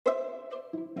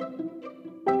Welcome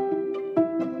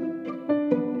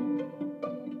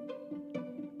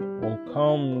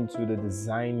to the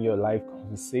Design Your Life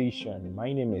conversation.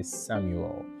 My name is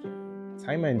Samuel.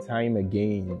 Time and time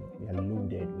again, we are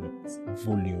loaded with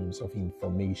volumes of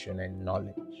information and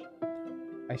knowledge.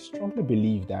 I strongly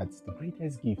believe that the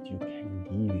greatest gift you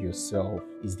can give yourself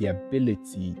is the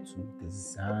ability to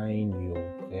design your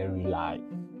very life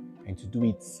and to do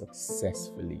it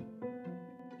successfully.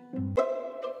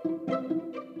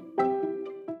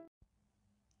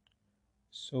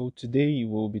 So today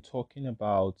we'll be talking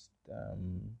about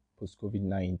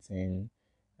post-COVID-19,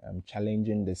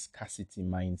 challenging the scarcity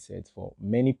mindset. For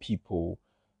many people,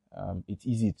 it's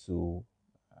easy to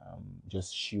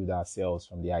just shield ourselves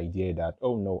from the idea that,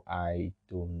 oh no, I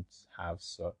don't have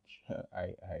such.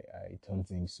 I don't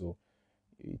think so.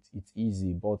 It's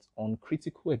easy, but on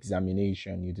critical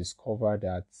examination, you discover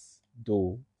that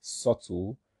though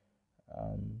subtle,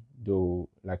 though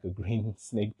like a green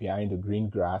snake behind the green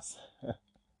grass,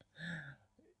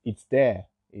 it's there.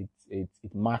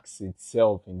 It marks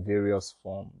itself in various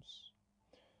forms.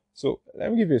 So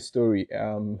let me give you a story.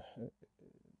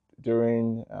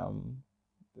 During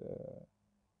the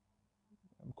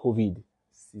COVID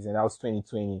season, that was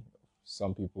 2020.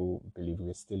 Some people believe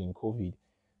we're still in COVID.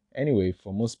 Anyway,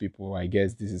 for most people, I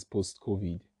guess this is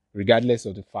post-COVID, regardless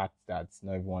of the fact that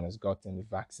not everyone has gotten the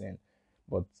vaccine.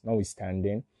 But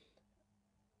notwithstanding,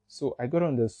 so I got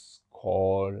on this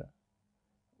call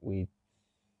with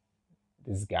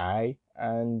this guy,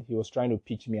 and he was trying to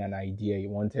pitch me an idea. He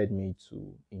wanted me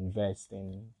to invest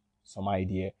in some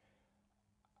idea.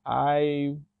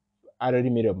 I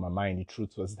already made up my mind. The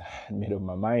truth was that I made up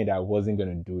my mind I wasn't going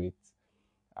to do it.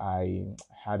 I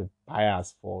had a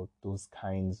bias for those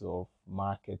kinds of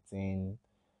marketing,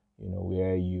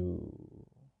 where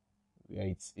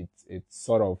it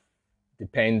sort of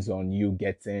depends on you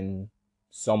getting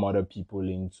some other people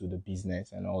into the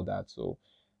business and all that. So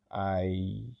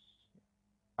I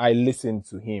I listened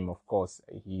to him, of course.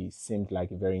 He seemed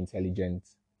like a very intelligent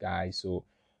guy, so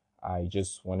I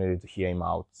just wanted to hear him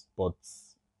out. But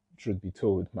truth be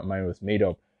told, my mind was made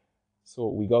up. So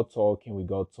we got talking,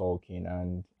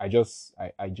 and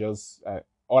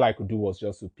all I could do was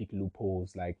just to pick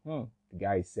loopholes. Like, the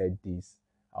guy said this,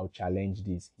 I'll challenge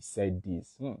this. He said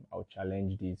this, I'll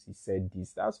challenge this. He said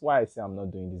this. That's why I say I'm not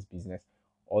doing this business.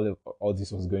 All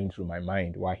this was going through my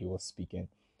mind while he was speaking.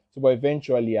 So, but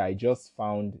eventually, I just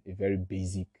found a very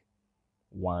basic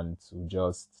one to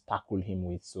just tackle him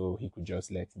with, so he could just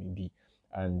let me be.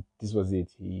 And this was it.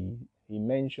 He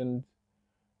mentioned,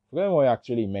 I forgot what he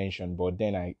actually mentioned, but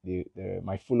then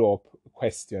my follow up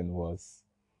question was,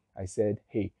 I said,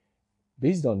 hey,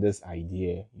 based on this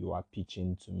idea you are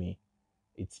pitching to me,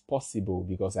 it's possible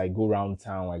because I go around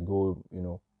town, I go,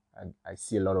 and I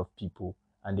see a lot of people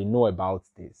and they know about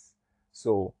this.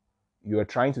 So you are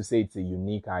trying to say it's a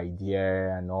unique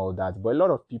idea and all that, but a lot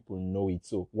of people know it.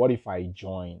 So what if I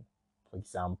join, for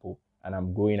example, and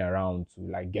I'm going around to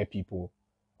like get people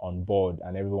on board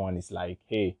and everyone is like,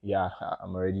 hey, yeah,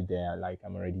 I'm already there. Like,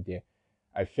 I'm already there.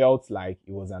 I felt like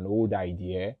it was an old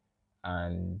idea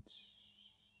and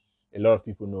a lot of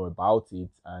people know about it.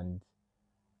 And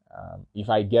if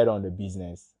I get on the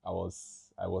business, I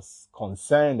was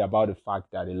concerned about the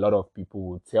fact that a lot of people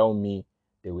would tell me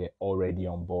they were already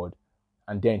on board.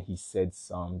 And then he said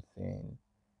something.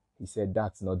 He said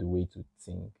that's not the way to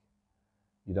think.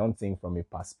 You don't think from a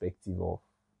perspective of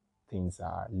things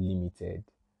are limited.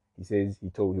 He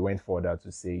went further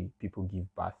to say people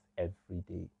give birth every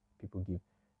day.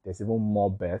 There's even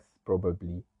more birth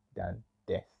probably than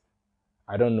death.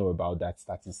 I don't know about that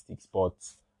statistics, but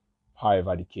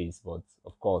however the case, but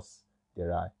of course,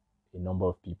 there are a number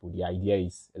of people. The idea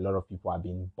is a lot of people are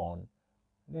being born.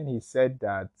 And then he said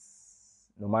that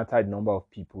no matter the number of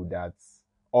people that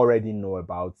already know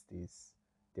about this,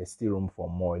 there's still room for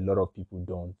more. A lot of people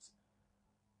don't.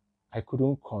 I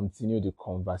couldn't continue the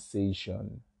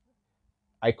conversation.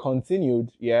 I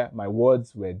continued, yeah, my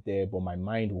words were there, but my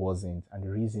mind wasn't. And the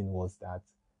reason was that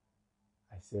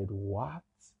I said, what?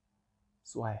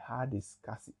 So I had a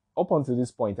scarcity. Up until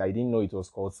this point, I didn't know it was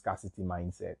called scarcity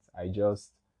mindset. I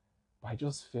just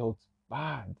felt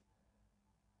bad.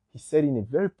 He said in a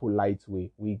very polite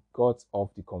way, we got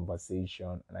off the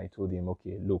conversation and I told him,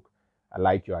 okay, look, I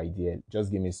like your idea. Just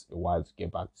give me a while to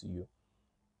get back to you.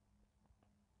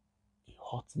 It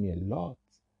hurt me a lot.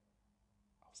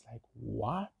 I was like,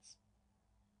 what?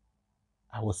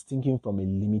 I was thinking from a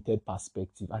limited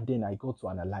perspective and then I got to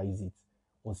analyze it.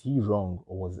 Was he wrong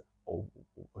or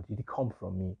did it come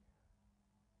from me?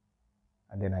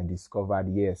 And then I discovered,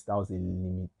 yes, that was a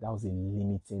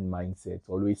limiting mindset.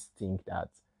 Always think that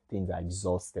things are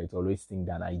exhausted, to always think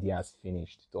that an idea is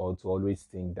finished, to always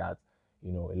think that, a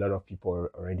lot of people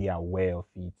are already aware of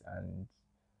it, and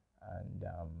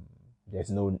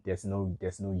there's no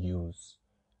use.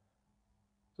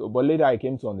 So, but later I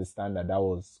came to understand that that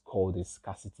was called a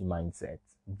scarcity mindset.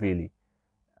 Really,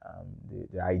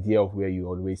 the idea of where you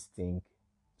always think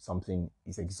something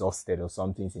is exhausted, or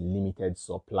something is in limited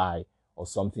supply, or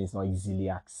something is not easily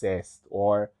accessed,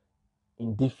 or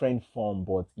in different form,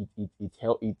 but it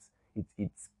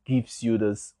gives you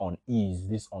this unease,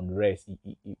 this unrest.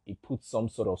 It puts some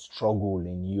sort of struggle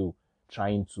in you,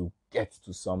 trying to get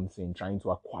to something, trying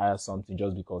to acquire something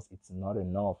just because it's not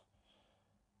enough.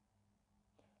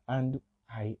 And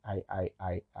I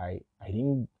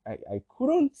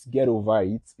couldn't get over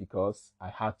it, because I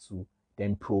had to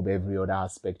then probe every other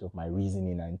aspect of my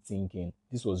reasoning and thinking.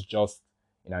 This was just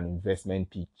in an investment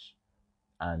pitch,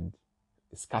 and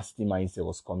the scarcity mindset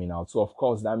was coming out. So of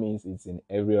course that means it's in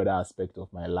every other aspect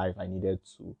of my life I needed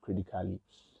to critically.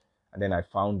 And then I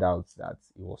found out that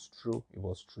it was true. It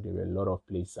was true. There were a lot of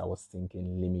places I was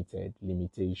thinking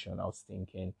limitation. I was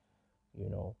thinking,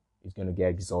 it's going to get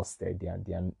exhausted.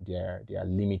 There are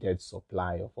limited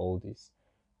supply of all this.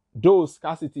 Though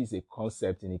scarcity is a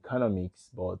concept in economics,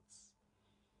 but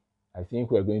I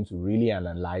think we're going to really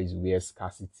analyze where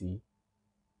scarcity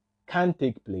can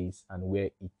take place and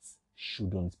where it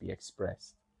shouldn't be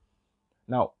expressed.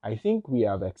 Now, I think we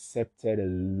have accepted a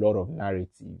lot of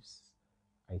narratives.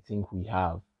 I think we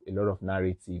have a lot of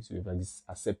narratives. We've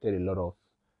accepted a lot of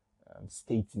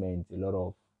statements, a lot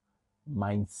of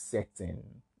mindsetting.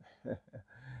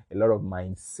 A lot of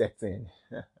mindsetting.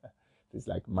 It's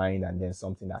like mind and then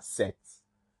something that's set,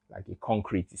 like a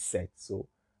concrete is set. So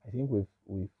I think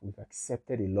we've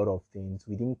accepted a lot of things.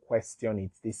 We didn't question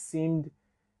it. They seemed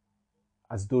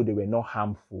as though they were not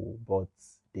harmful, but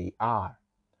they are.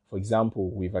 For example,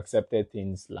 we've accepted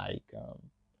things like,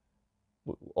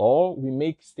 or we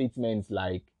make statements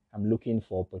like, I'm looking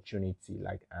for opportunity,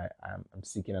 like I'm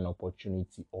seeking an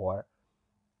opportunity, or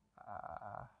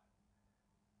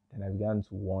then I began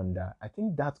to wonder. I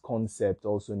think that concept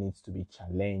also needs to be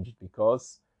challenged,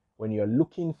 because when you're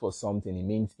looking for something, it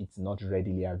means it's not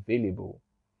readily available.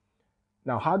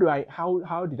 Now, how did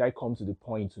I come to the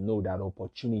point to know that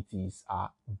opportunities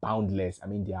are boundless? I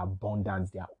mean, they are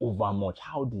abundant, they are overmuch.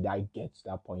 How did I get to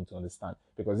that point to understand?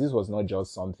 Because this was not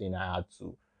just something I had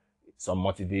to, some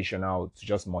motivational, to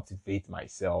just motivate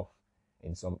myself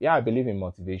in some, I believe in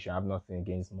motivation. I have nothing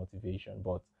against motivation,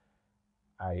 but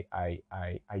I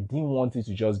didn't want it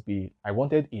to just be, I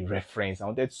wanted a reference. I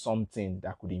wanted something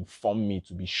that could inform me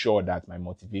to be sure that my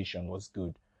motivation was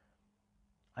good.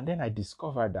 And then I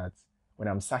discovered that when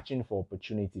I'm searching for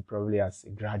opportunity, probably as a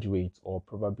graduate or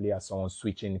probably as someone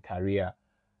switching career,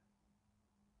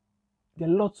 there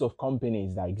are lots of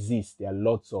companies that exist. There are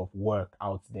lots of work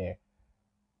out there.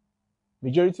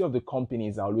 Majority of the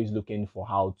companies are always looking for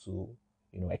how to,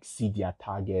 exceed their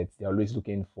targets. They're always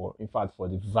looking for, in fact, for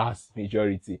the vast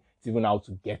majority, it's even how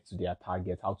to get to their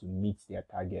target, how to meet their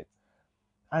target.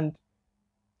 And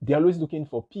they're always looking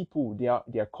for people. They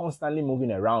are constantly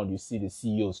moving around. You see the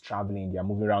CEOs traveling. They are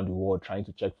moving around the world trying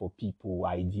to check for people,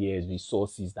 ideas,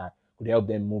 resources that could help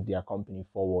them move their company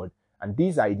forward. And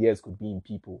these ideas could be in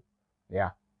people.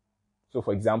 Yeah. So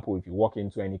for example, if you walk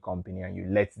into any company and you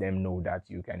let them know that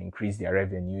you can increase their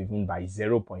revenue even by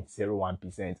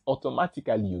 0.01%,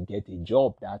 automatically you get a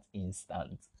job that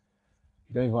instant.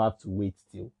 You don't even have to wait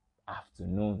till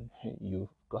afternoon. You've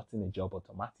gotten a job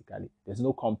automatically. There's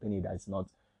no company that's not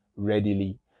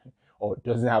readily or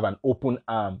doesn't have an open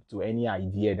arm to any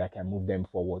idea that can move them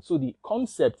forward. So the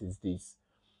concept is this: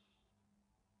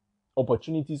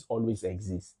 opportunities always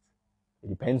exist. It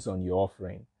depends on your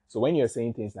offering. So when you're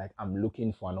saying things like, I'm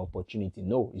looking for an opportunity,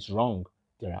 no, it's wrong.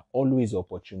 There are always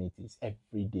opportunities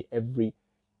every day. We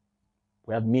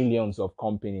have millions of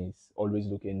companies always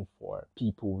looking for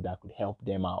people that could help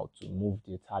them out to move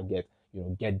their target,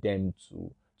 get them to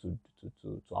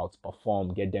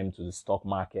outperform, get them to the stock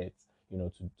market, to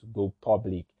go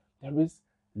public. There is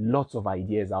lots of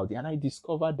ideas out there. And I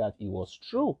discovered that it was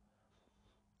true.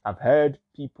 I've heard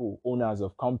people, owners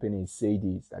of companies, say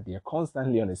this, that they are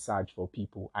constantly on a search for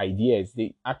people, ideas.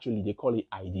 They call it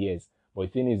ideas. But the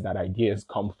thing is that ideas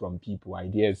come from people.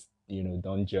 Ideas,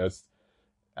 don't just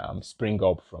spring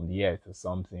up from the earth or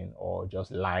something, or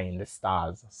just lie in the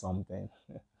stars or something.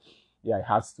 It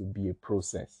has to be a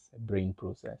process, a brain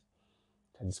process.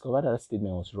 I discovered that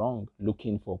statement was wrong.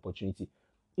 Looking for opportunity.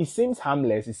 It seems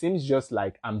harmless. It seems just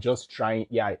like I'm just trying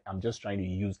to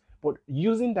use. But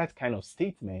using that kind of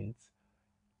statement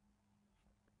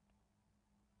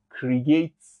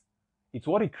it's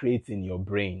what it creates in your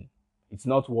brain. It's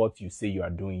not what you say you are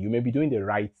doing. You may be doing the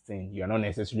right thing. You're not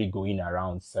necessarily going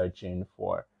around searching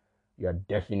for, you're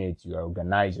definite, you're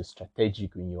organized, you're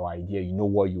strategic in your idea, you know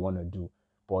what you want to do.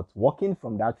 But working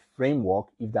from that framework,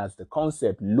 if that's the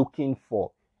concept, looking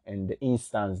for, and the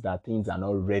instance that things are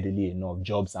not readily enough,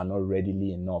 jobs are not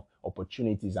readily enough,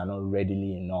 opportunities are not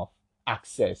readily enough,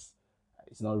 access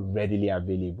is not readily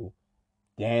available,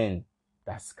 then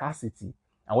that's scarcity.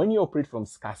 And when you operate from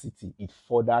scarcity, it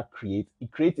further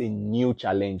creates a new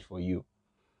challenge for you.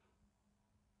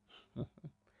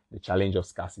 The challenge of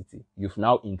scarcity. You've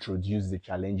now introduced the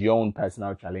challenge, your own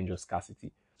personal challenge of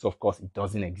scarcity. So of course it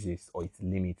doesn't exist or it's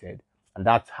limited. And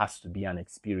that has to be an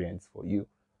experience for you.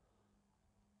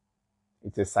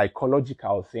 It's a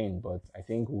psychological thing, but I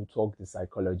think we'll talk the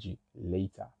psychology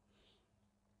later.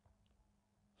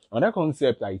 Another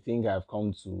concept I think I've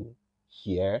come to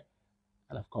hear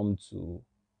and I've come to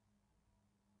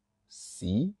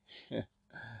see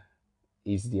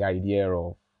is the idea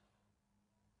of,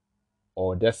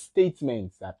 or the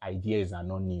statement that ideas are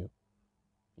not new.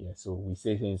 Yeah, so we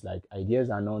say things like ideas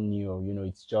are not new,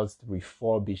 it's just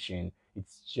refurbishing,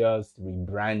 it's just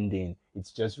rebranding,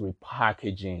 it's just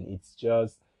repackaging, it's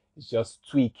just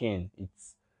tweaking.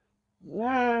 It's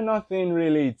nothing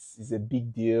really. It's a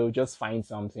big deal. Just find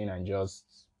something and just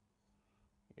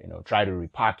try to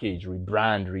repackage,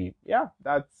 rebrand,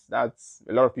 that's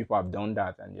a lot of people have done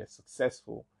that and they're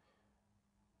successful.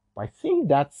 But I think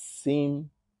that same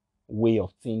way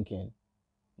of thinking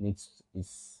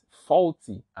is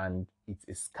faulty, and it's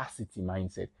a scarcity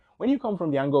mindset. When you come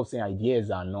from the angle of saying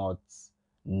ideas are not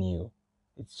new,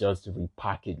 it's just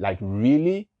repackaged. Like,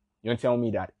 really? You want to tell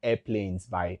me that Airplanes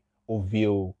by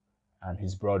Orville and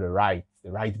his brother Wright,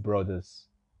 the Wright brothers,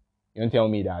 you want to tell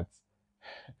me that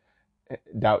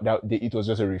it was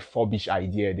just a refurbished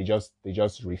idea? They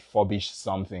just refurbished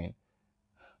something.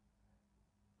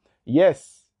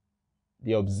 Yes,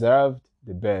 they observed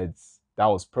the birds. That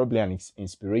was probably an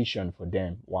inspiration for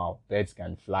them. Wow, birds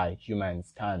can fly,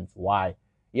 humans can't. Why?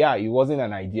 Yeah, it wasn't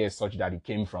an idea such that it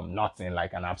came from nothing,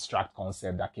 like an abstract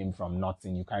concept that came from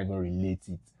nothing. You can't even relate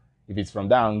it. If it's from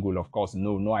that angle, of course,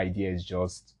 no idea is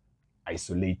just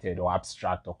isolated or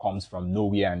abstract or comes from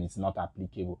nowhere and it's not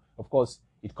applicable. Of course,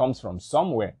 it comes from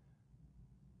somewhere.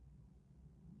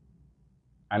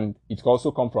 And it could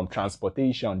also come from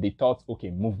transportation. They thought, okay,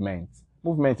 movement.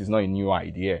 Movement is not a new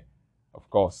idea. Of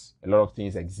course, a lot of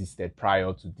things existed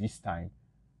prior to this time.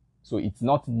 So it's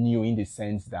not new in the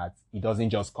sense that it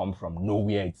doesn't just come from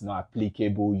nowhere. It's not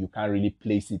applicable. You can't really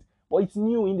place it. But it's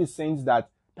new in the sense that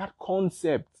that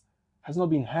concept has not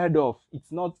been heard of.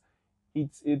 It's not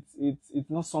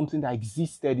something that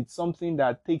existed. It's something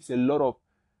that takes a lot of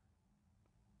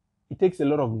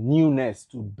newness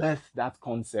to birth that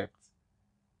concept.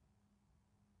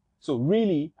 So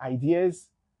really, ideas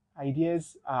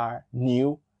are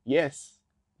new. Yes,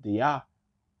 they are.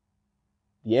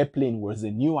 The airplane was a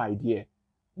new idea.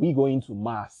 We going to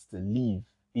Mars to live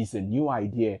is a new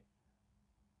idea.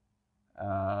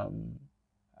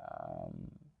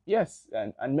 Yes,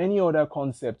 and many other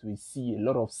concepts we see. A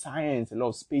lot of science, a lot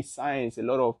of space science, a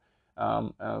lot of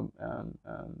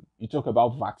you talk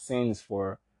about vaccines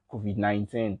for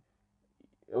COVID-19.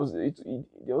 It was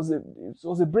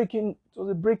a breaking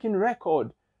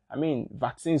record. I mean,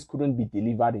 vaccines couldn't be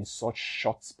delivered in such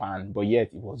short span, but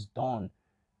yet it was done.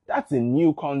 That's a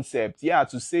new concept. Yeah,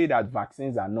 to say that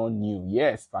vaccines are not new.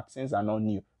 Yes, vaccines are not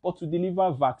new. But to deliver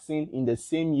vaccine in the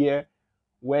same year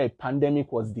where a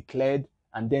pandemic was declared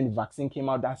and then vaccine came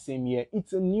out that same year,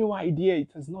 it's a new idea.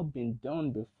 It has not been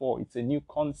done before. It's a new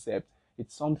concept.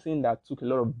 It's something that took a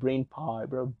lot of brain power, a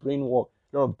lot of brain work,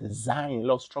 a lot of design, a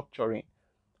lot of structuring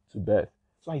to birth.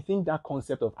 So I think that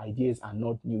concept of ideas are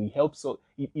not new. It helps us,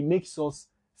 it makes us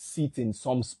sit in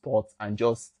some spots and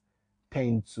just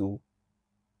tend to,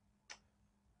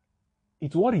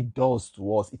 it's what it does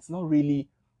to us. It's not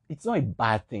a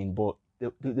bad thing, but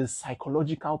the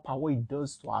psychological power it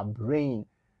does to our brain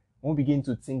when we begin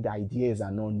to think the ideas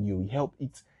are not new,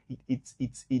 it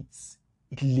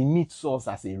limits us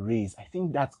as a race. I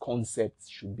think that concept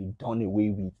should be done away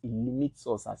with. It limits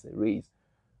us as a race.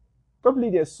 Probably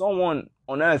there's someone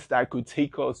on Earth that could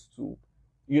take us to,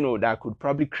 that could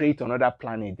probably create another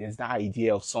planet. There's that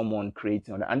idea of someone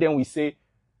creating another. And then we say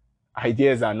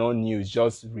ideas are not new. It's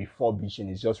just refurbishing.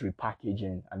 It's just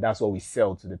repackaging. And that's what we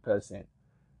sell to the person.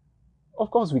 Of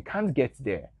course, we can't get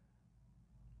there.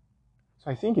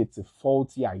 So I think it's a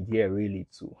faulty idea, really,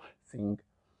 to think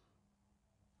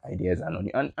ideas are not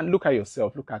new. And look at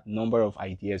yourself. Look at the number of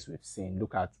ideas we've seen.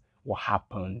 Look at what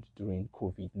happened during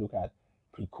COVID. Look at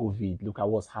pre-COVID, look at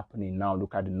what's happening now,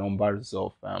 look at the numbers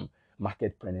of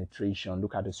market penetration,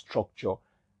 look at the structure.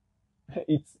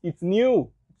 It's new.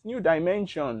 It's new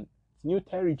dimension. It's new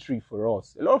territory for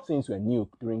us. A lot of things were new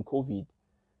during COVID.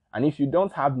 And if you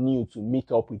don't have new to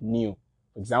meet up with new,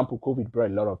 for example, COVID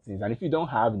brought a lot of things. And if you don't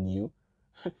have new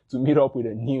to meet up with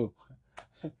a new,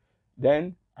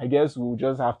 then I guess we'll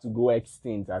just have to go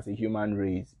extinct as a human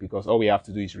race, because all we have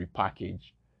to do is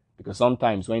repackage. Because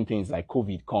sometimes when things like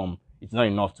COVID come, it's not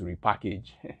enough to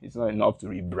repackage. It's not enough to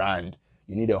rebrand.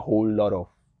 You need a whole lot of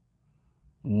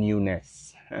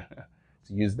newness, to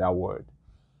use that word.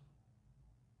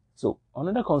 So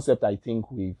another concept I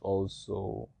think we've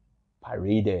also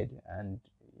paraded, and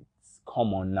it's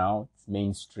common now, it's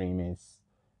mainstream, is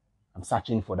I'm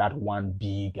searching for that one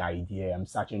big idea. I'm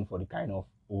searching for the kind of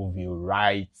OVO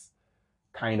rights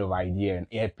kind of idea, an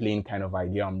airplane kind of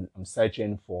idea. I'm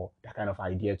searching for that kind of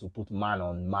idea to put man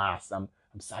on Mars. I'm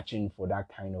searching for that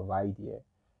kind of idea.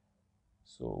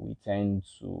 So we tend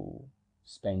to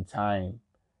spend time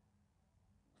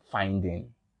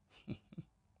finding.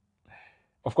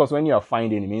 Of course, when you are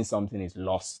finding, it means something is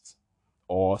lost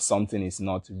or something is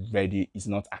not ready, is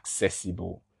not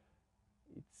accessible.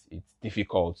 It's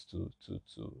difficult to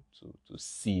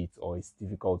see it, or it's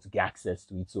difficult to get access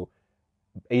to it. So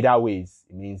either ways,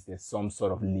 it means there's some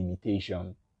sort of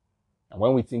limitation. And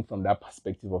when we think from that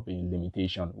perspective of a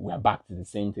limitation, we are back to the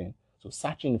same thing. So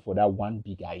searching for that one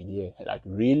big idea, like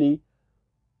really,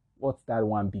 what's that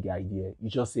one big idea? You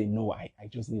just say, no, I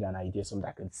just need an idea, something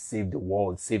that can save the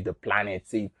world, save the planet,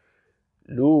 save.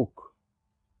 Look,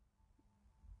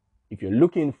 if you're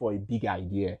looking for a big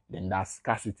idea, then that's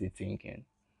scarcity thinking.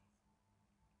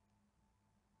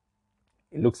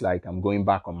 It looks like I'm going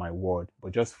back on my word,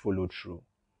 but just follow through.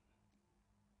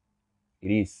 It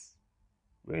is.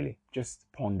 Really. Just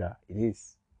ponder. It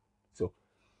is. So,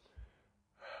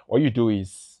 what you do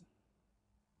is,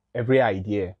 every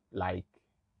idea, like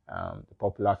the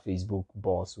popular Facebook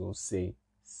boss will say,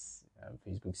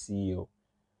 Facebook CEO,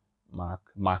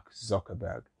 Mark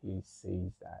Zuckerberg, he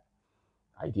says that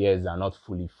ideas are not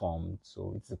fully formed.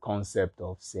 So it's the concept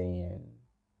of saying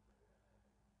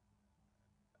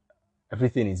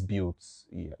everything is built.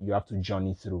 You have to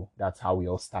journey through. That's how we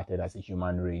all started as a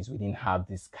human race. We didn't have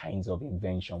these kinds of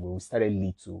invention. When we started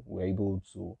little, we were able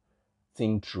to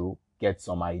think through, get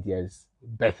some ideas,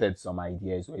 bettered some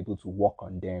ideas, we're able to work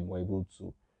on them, we're able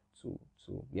to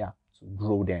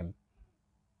grow them.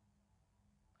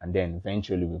 And then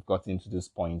eventually we've gotten to this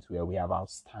point where we have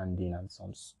outstanding and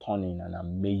some stunning and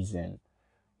amazing,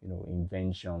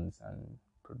 inventions and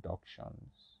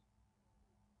productions.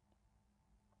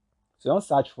 So don't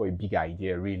search for a big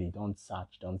idea, really. Don't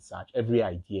search. Every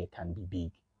idea can be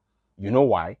big. You know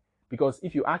why? Because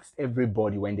if you asked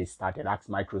everybody when they started, ask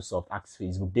Microsoft, ask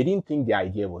Facebook, they didn't think the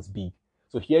idea was big.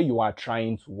 So here you are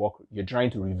trying to work, you're trying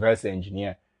to reverse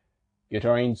engineer. You're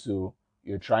trying to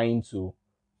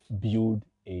build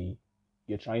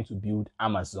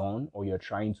Amazon, or you're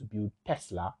trying to build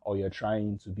Tesla, or you're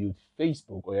trying to build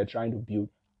Facebook, or you're trying to build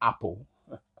Apple.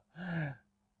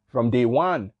 From day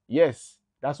one, yes,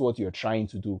 that's what you're trying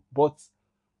to do. But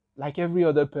like every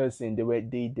other person,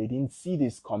 they didn't see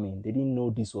this coming. They didn't know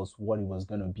this was what it was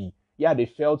going to be. Yeah, they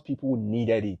felt people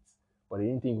needed it, but they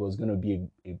didn't think it was going to be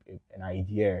an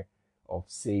idea of,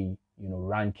 say,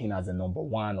 ranking as a number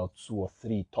 1 or 2 or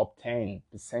 3, top 10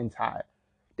 percentile.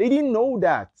 They didn't know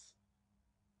that.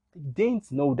 They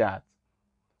didn't know that.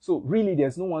 So really,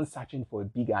 there's no one searching for a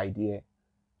big idea.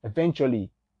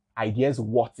 Eventually, ideas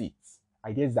worth it.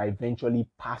 Ideas that eventually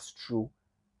pass through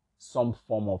some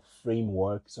form of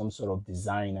framework, some sort of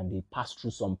design, and they pass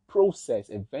through some process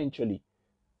eventually.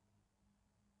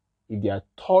 If they are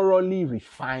thoroughly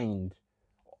refined,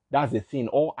 that's the thing.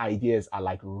 All ideas are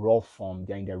like raw form.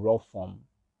 They're in the raw form.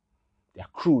 They're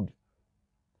crude.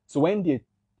 So when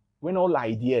all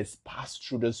ideas pass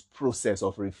through this process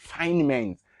of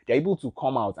refinement, they're able to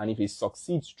come out. And if it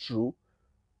succeeds through,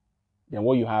 then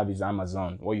what you have is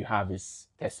Amazon. What you have is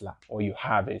Tesla. What you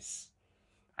have is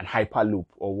an Hyperloop,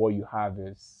 or what you have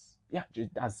is,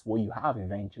 that's what you have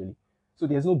eventually. So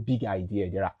there's no big idea.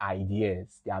 There are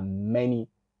ideas. There are many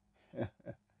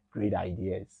great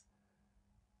ideas.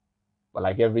 But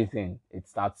like everything, it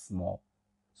starts small.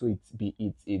 So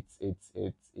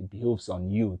it behoves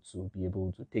on you to be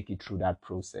able to take it through that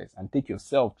process and take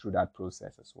yourself through that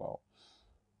process as well.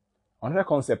 Another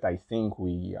concept I think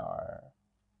we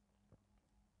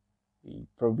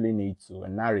probably need to, a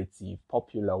narrative,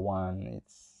 popular one,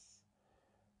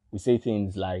 we say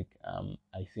things like,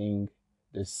 I think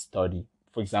this study,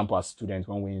 for example, as students,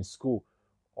 when we're in school,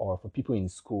 or for people in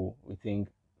school, we think,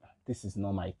 this is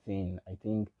not my thing. I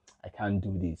think I can't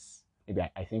do this. Maybe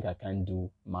I think I can't do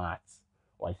maths,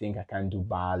 or I think I can't do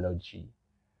biology.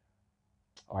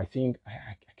 Or I think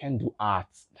I can't do art.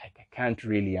 Like I can't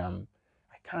really I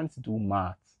can't do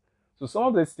math. So some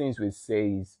of these things we say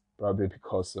is probably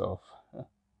because of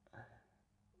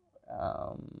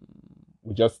um,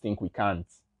 we just think we can't.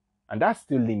 And that's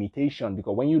still limitation,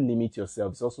 because when you limit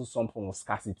yourself, it's also some form of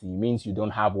scarcity. It means you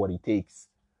don't have what it takes.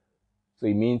 So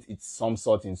it means it's some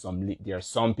sort in there are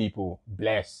some people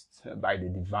blessed by the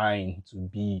divine to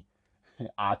be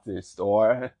artists,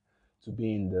 or to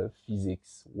be in the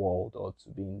physics world, or to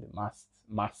be in the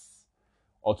mass,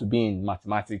 or to be in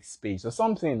mathematics space or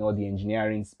something, or the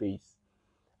engineering space.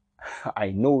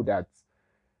 I know that,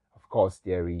 of course,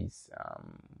 there are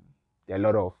a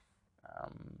lot of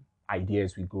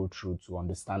ideas we go through to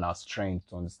understand our strengths,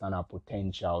 to understand our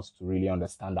potentials, to really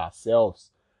understand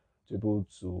ourselves, to be able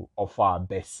to offer our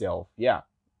best self. Yeah,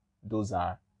 those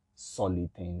are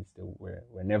solid things that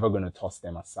we're never going to toss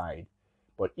them aside.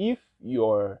 But if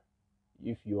your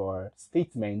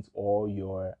statement or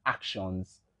your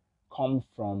actions come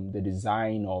from the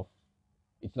design of,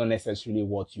 it's not necessarily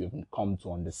what you've come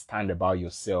to understand about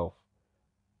yourself,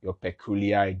 your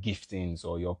peculiar giftings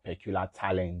or your peculiar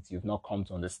talents, you've not come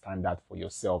to understand that for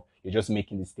yourself. You're just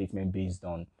making the statement based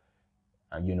on,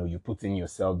 and you put in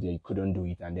yourself there, you couldn't do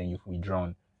it, and then you've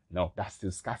withdrawn. No, that's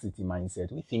still scarcity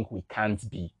mindset. We think we can't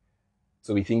be.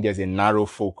 So we think there's a narrow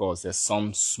focus, there's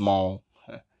some small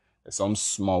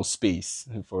space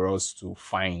for us to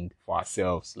find for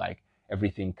ourselves. Like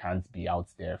everything can't be out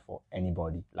there for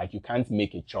anybody. Like you can't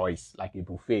make a choice like a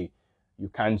buffet. You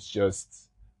can't just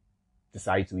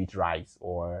decide to eat rice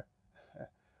or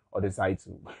decide to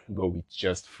go with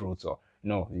just fruit. Or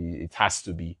no, it has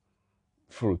to be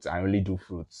fruit. I only do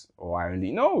fruits. Or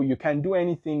no, you can do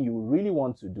anything you really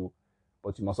want to do,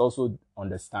 but you must also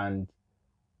understand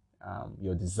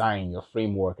your design, your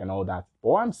framework, and all that. But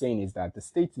what I'm saying is that the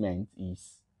statement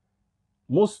is,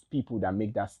 most people that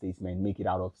make that statement make it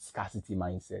out of scarcity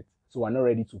mindset. So we're not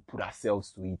ready to put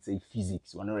ourselves to it. Say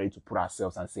physics, we're not ready to put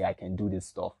ourselves and say I can do this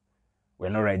stuff. We're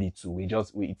not ready to.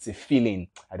 It's a feeling.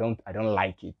 I don't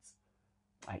like it.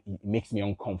 It makes me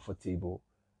uncomfortable.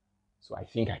 So I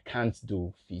think I can't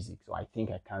do physics, or I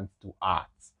think I can't do art.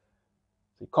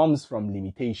 So it comes from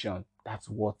limitation. That's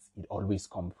what it always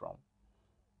comes from.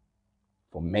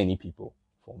 For many people.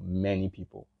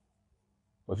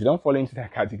 But if you don't fall into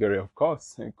that category, of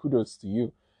course, kudos to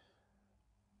you.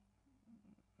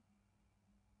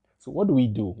 So what do we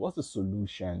do? What's the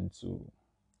solution to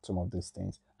some of these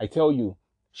things? I tell you,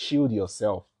 shield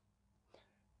yourself.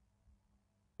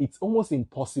 It's almost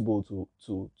impossible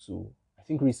to I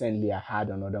think recently I had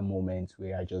another moment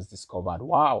where I just discovered,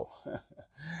 wow,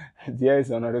 there is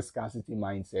another scarcity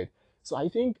mindset. So I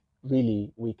think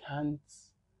really we can't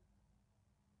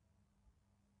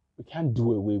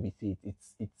do away with it.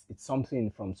 It's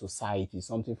something from society,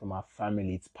 something from our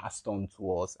family. It's passed on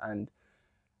to us, and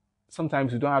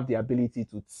sometimes we don't have the ability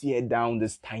to tear down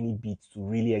this tiny bit to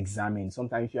really examine.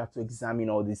 Sometimes if you have to examine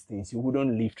all these things, you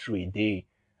wouldn't live through a day.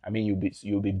 I mean,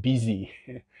 you'll be busy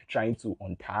trying to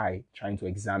untie, trying to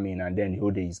examine, and then the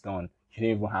whole day is gone. You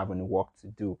don't even have any work to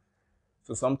do.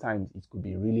 So sometimes it could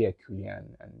be really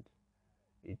Herculean, and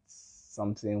it's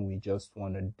something we just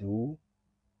want to do.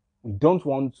 We don't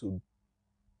want to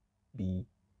be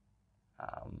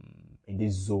in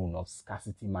this zone of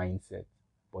scarcity mindset,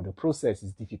 but the process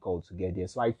is difficult to get there.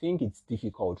 So I think it's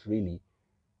difficult really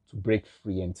to break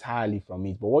free entirely from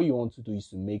it. But what you want to do is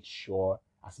to make sure,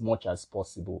 as much as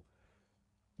possible,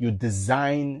 you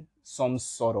design some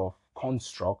sort of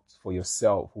construct for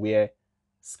yourself where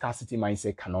scarcity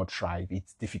mindset cannot thrive.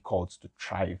 It's difficult to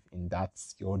thrive in that,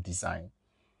 your design.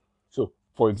 So,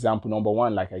 for example, number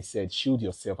one, like I said, shield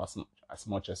yourself as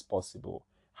much as possible.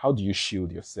 How do you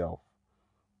shield yourself?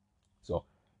 So,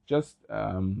 just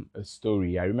a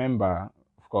story. I remember,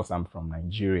 of course, I'm from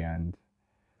Nigeria, and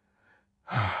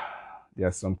there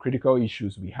are some critical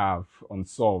issues we have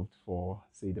unsolved for,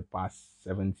 say, the past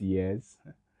 70 years.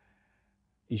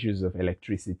 Issues of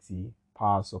electricity,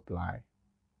 power supply.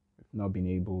 We've not been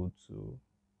able to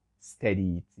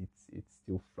steady it. It's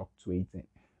still fluctuating.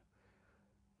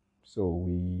 So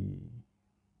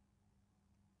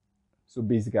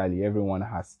basically everyone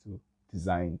has to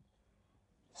design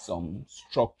some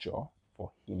structure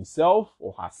for himself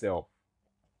or herself.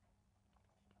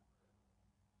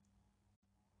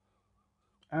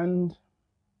 And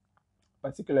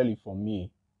particularly for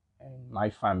me and my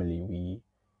family,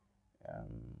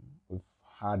 we've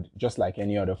had, just like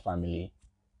any other family,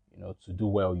 to do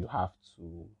well, you have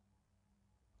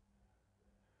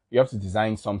to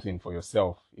design something for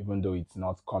yourself, even though it's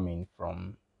not coming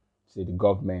from, say, the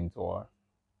government or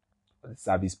the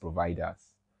service providers.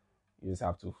 You just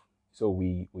have to So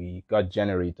we got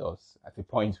generators. At a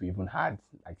point, we even had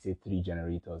like say 3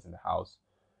 generators in the house.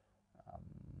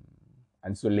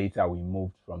 And so later we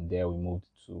moved from there. We moved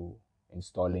to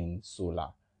installing solar,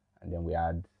 and then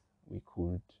we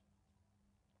could.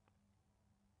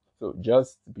 So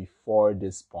just before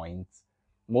this point,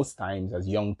 most times as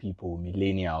young people,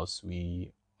 millennials,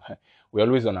 we're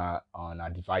always on our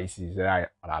devices,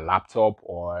 either on our laptop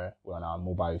or we're on our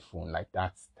mobile phone. Like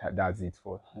that's it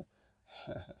for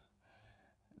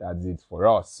that's it for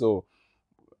us. So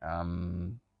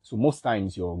most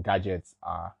times your gadgets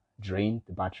are drained,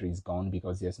 the battery is gone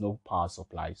because there's no power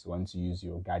supply. So once you use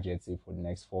your gadget, say for the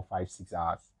next 4, 5, 6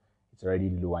 hours, it's already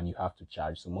low and you have to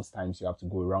charge. So most times you have to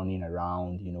go running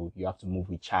around, you have to move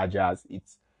with chargers.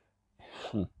 It's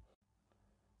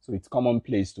so it's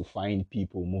commonplace to find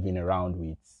people moving around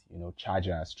with,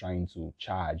 chargers trying to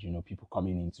charge, people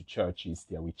coming into churches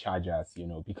there with chargers,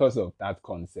 because of that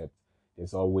concept,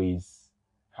 there's always,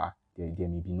 there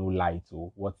may be no light,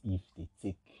 or what if they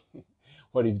take,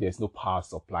 what if there's no power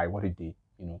supply? What if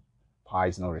power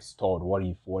is not restored? What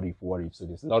if, what if, what if? So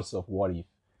there's lots of what if.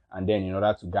 And then in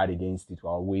order to guard against it, we're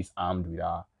always armed with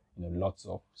our,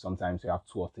 sometimes we have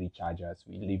 2 or 3 chargers.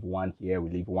 We leave one here, we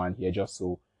leave one here, just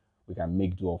so we can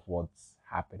make do of what's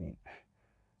happening.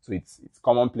 So it's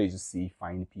commonplace to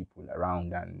find people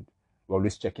around, and we're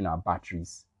always checking our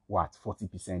batteries. What,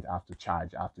 40%? I have to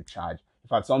charge. In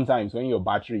fact, sometimes when your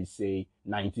battery is say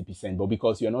 90%, but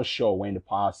because you're not sure when the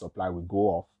power supply will go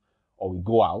off or will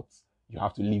go out, you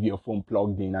have to leave your phone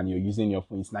plugged in, and you're using your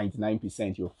phone. It's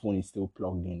 99%. Your phone is still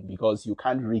plugged in because you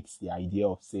can't risk the idea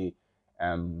of say,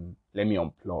 let me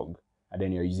unplug, and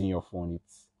then you're using your phone.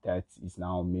 It's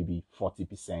now maybe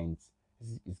 40%.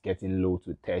 It's getting low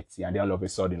to 30, and then all of a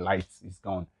sudden light is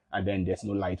gone, and then there's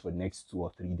no light for the next 2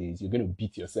 or 3 days. You're going to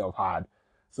beat yourself hard.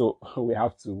 So we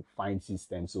have to find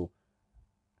systems.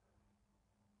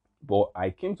 But I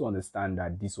came to understand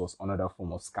that this was another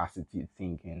form of scarcity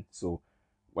thinking. So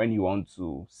when you want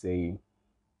to say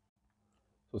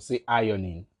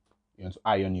ironing, you want to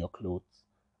iron your clothes.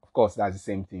 Of course, that's the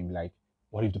same thing. Like,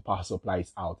 what if the power supply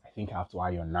is out? I think I have to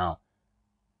iron now.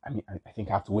 I think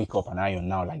I have to wake up and iron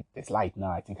now. Like, there's light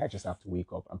now. I think I just have to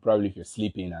wake up. And probably if you're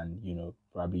sleeping and,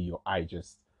 probably your eye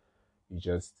you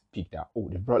just pick that. Oh,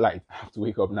 they brought light. I have to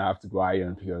wake up now. I have to go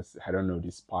iron because I don't know,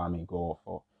 this power may go off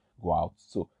or go out.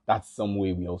 So that's some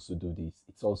way we also do this.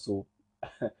 It's also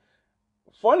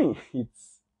funny.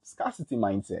 It's scarcity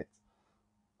mindset.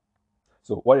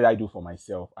 So what did I do for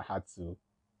myself? I had to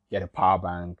get a power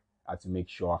bank. I had to make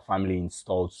sure our family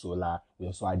installed solar. We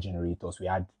also had generators. We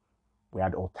had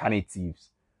alternatives.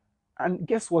 And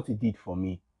guess what it did for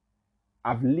me?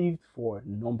 I've lived for a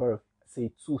number of,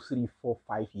 say, 2, 3, 4,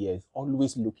 5 years,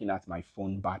 always looking at my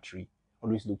phone battery,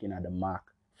 always looking at the mark,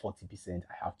 40%,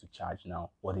 I have to charge now.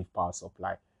 What if power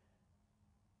supply?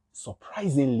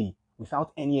 Surprisingly,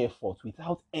 without any effort,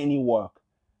 without any work,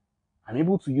 I'm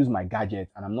able to use my gadget,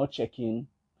 and I'm not checking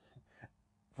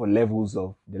for the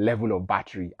level of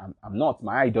battery. I'm not.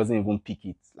 My eye doesn't even pick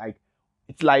it.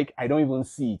 It's like I don't even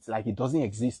see it. Like, it doesn't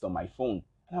exist on my phone.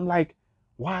 And I'm like,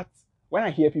 what? When I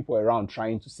hear people around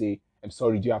trying to say, I'm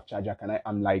sorry, do you have charger?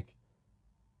 I'm like,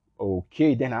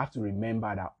 okay, then I have to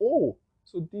remember that, oh,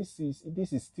 so this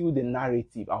is still the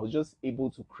narrative. I was just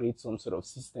able to create some sort of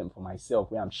system for myself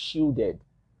where I'm shielded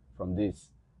from this.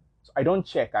 So I don't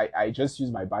check. I just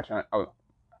use my battery.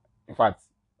 In fact,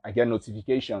 I get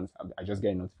notifications. I just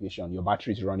get a notification. Your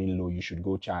battery is running low. You should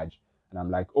go charge. And I'm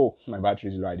like, oh, my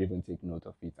battery is low. I didn't even take note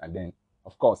of it. And then,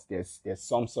 of course, there's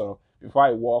some sort of, before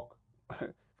I walk, if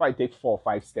I take 4 or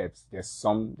 5 steps, there's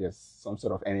some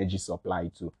sort of energy supply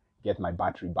to get my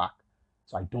battery back.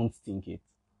 So I don't think it.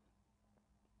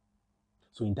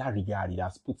 So in that regard, it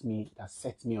has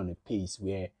set me on a pace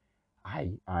where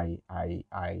I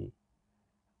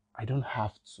don't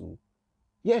have to.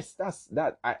 Yes,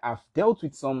 I've dealt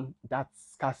with that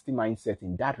scarcity mindset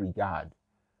in that regard.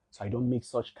 So I don't make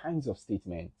such kinds of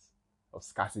statements of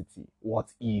scarcity. What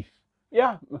if?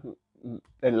 Yeah, let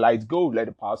the lights go, let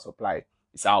the power supply.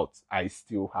 It's out. I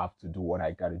still have to do what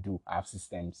I gotta do. I have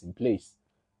systems in place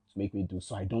to make me do.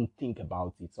 So I don't think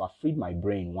about it. So I freed my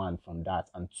brain, 1, from that.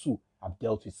 And 2, I've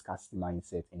dealt with scarcity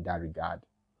mindset in that regard.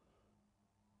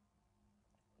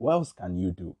 What else can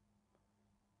you do?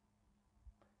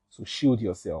 So shield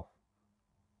yourself.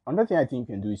 Another thing I think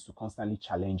you can do is to constantly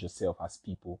challenge yourself as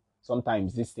people.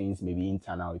 Sometimes these things may be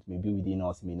internal, it may be within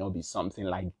us, it may not be something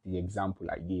like the example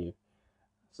I gave.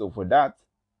 So for that,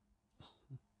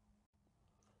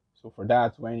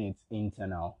 when it's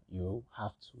internal, you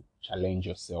have to challenge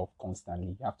yourself constantly.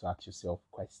 You have to ask yourself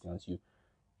questions.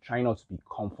 Try not to be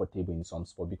comfortable in some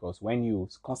sport, because when you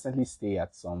constantly stay at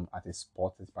a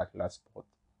sport, a particular sport,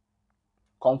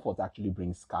 comfort actually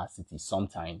brings scarcity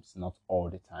sometimes, not all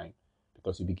the time,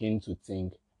 because you begin to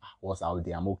think, what's out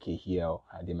there? I'm okay here.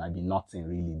 There might be nothing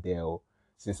really there.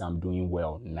 Since I'm doing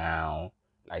well now,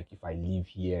 like if I leave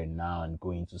here now and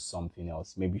go into something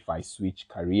else, maybe if I switch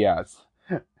careers,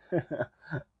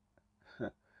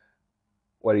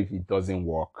 what if it doesn't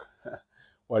work?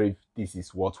 What if this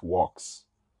is what works?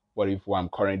 What if what I'm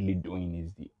currently doing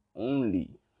is the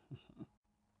only?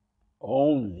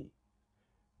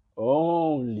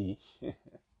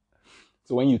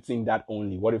 So when you think that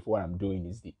only, what if what I'm doing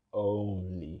is the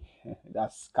only?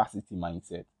 That's scarcity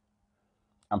mindset.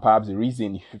 And perhaps the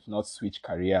reason you've not switched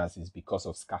careers is because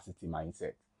of scarcity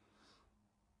mindset.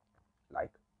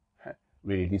 Like,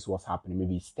 really, this was happening.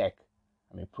 Maybe it's tech.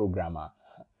 I'm a programmer.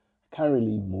 I can't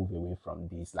really move away from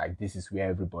this. Like, this is where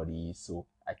everybody is. So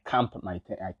I camp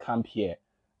here.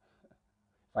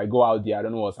 If I go out there, I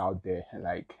don't know what's out there.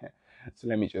 Like, so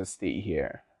let me just stay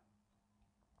here.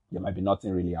 There might be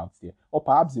nothing really out there. Or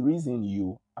perhaps the reason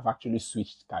you have actually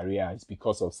switched career is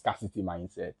because of scarcity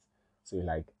mindset. So you're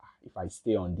like, if I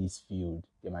stay on this field,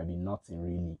 there might be nothing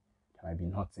really. There might be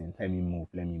nothing. Let me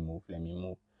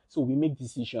move. So we make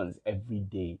decisions every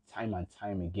day, time and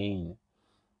time again,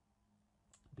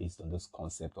 based on this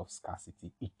concept of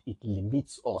scarcity. It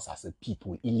limits us as a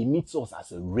people. It limits us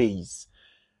as a race.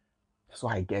 That's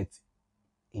why I get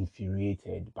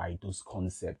infuriated by those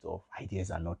concepts of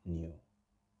ideas are not new.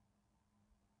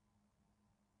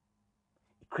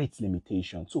 It creates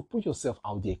limitation. So put yourself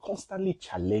out there. Constantly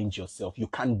challenge yourself. You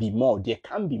can be more. There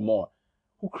can be more.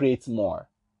 Who creates more?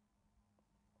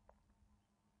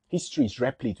 History is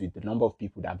replete with the number of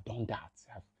people that have done that,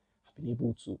 have been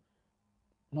able to,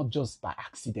 not just by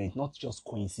accident, not just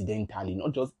coincidentally,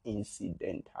 not just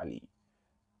incidentally.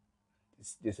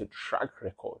 There's a track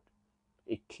record,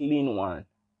 a clean one,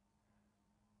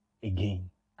 again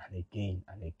and again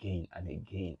and again and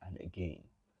again and again.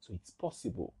 So it's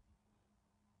possible.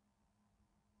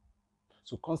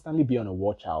 So constantly be on a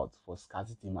watch out for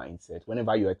scarcity mindset.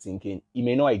 Whenever you are thinking, it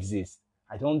may not exist,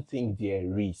 I don't think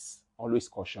there is. Always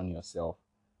caution yourself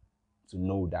to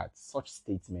know that such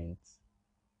statements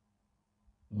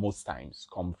most times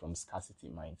come from scarcity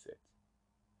mindset.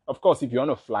 Of course, if you want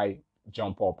to fly,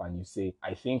 jump up and you say,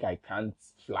 I think I can't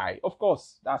fly. Of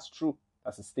course, that's true.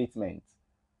 That's a statement.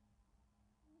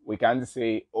 We can't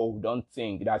say, oh, don't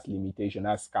think, that's limitation,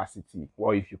 that's scarcity.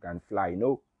 What if you can fly?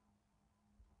 No,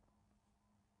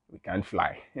 we can't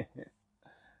fly.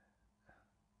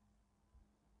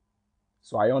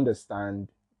 So I understand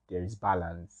there is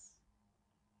balance.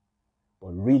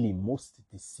 But really, most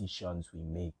decisions we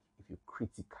make, if you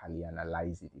critically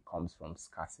analyze it, it comes from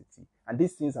scarcity. And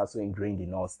these things are so ingrained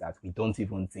in us that we don't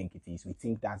even think it is. We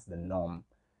think that's the norm.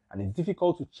 And it's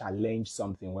difficult to challenge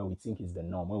something when we think it's the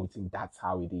norm, when we think that's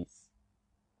how it is.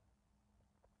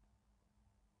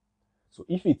 So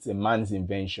if it's a man's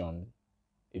invention,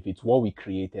 if it's what we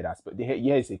created as, but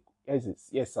here's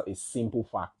a simple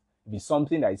fact. If it's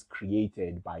something that is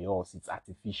created by us, it's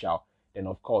artificial, then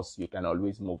of course you can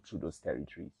always move through those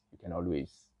territories. You can always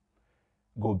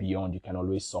go beyond, you can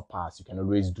always surpass, you can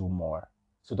always do more.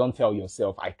 So don't tell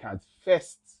yourself, I can't.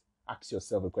 First, ask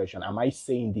yourself a question. Am I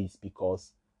saying this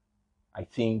because I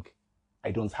think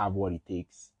I don't have what it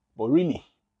takes? But really,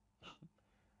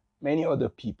 many other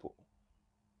people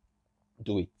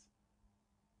do it.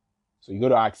 So you got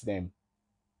to ask them,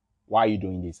 why are you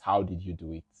doing this? How did you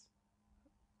do it?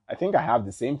 I think I have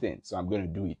the same thing, so I'm going to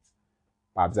do it.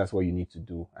 Perhaps that's what you need to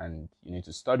do. And you need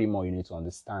to study more, you need to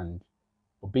understand.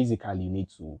 But basically, you need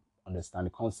to understand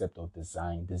the concept of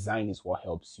design. Design is what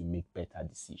helps you make better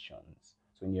decisions.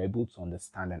 So when you're able to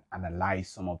understand and analyze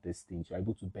some of these things, you're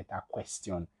able to better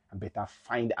question and better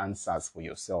find answers for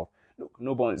yourself. Look,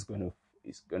 no one is going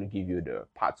to give you the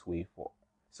pathway for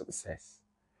success.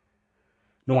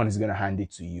 No one is going to hand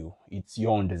it to you. It's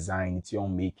your own design, it's your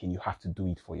own making. You have to do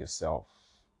it for yourself.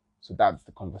 So that's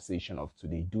the conversation of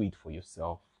today. Do it for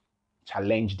yourself.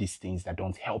 Challenge these things that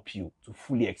don't help you to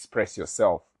fully express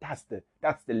yourself. That's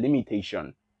the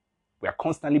limitation. We are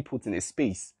constantly put in a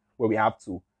space where we have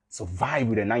to survive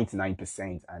with a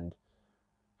 99%, and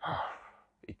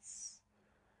it's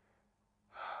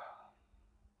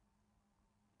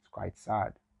quite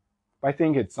sad. But I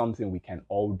think it's something we can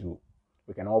all do.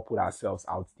 We can all put ourselves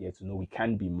out there to know we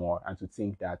can be more, and to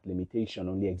think that limitation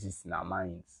only exists in our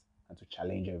minds, and to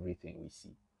challenge everything we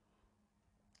see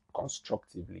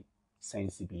constructively,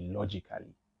 sensibly,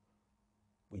 logically,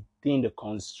 within the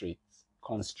constraints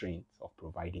of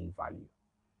providing value.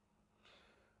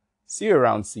 See you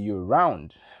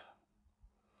around.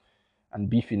 and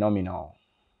be phenomenal.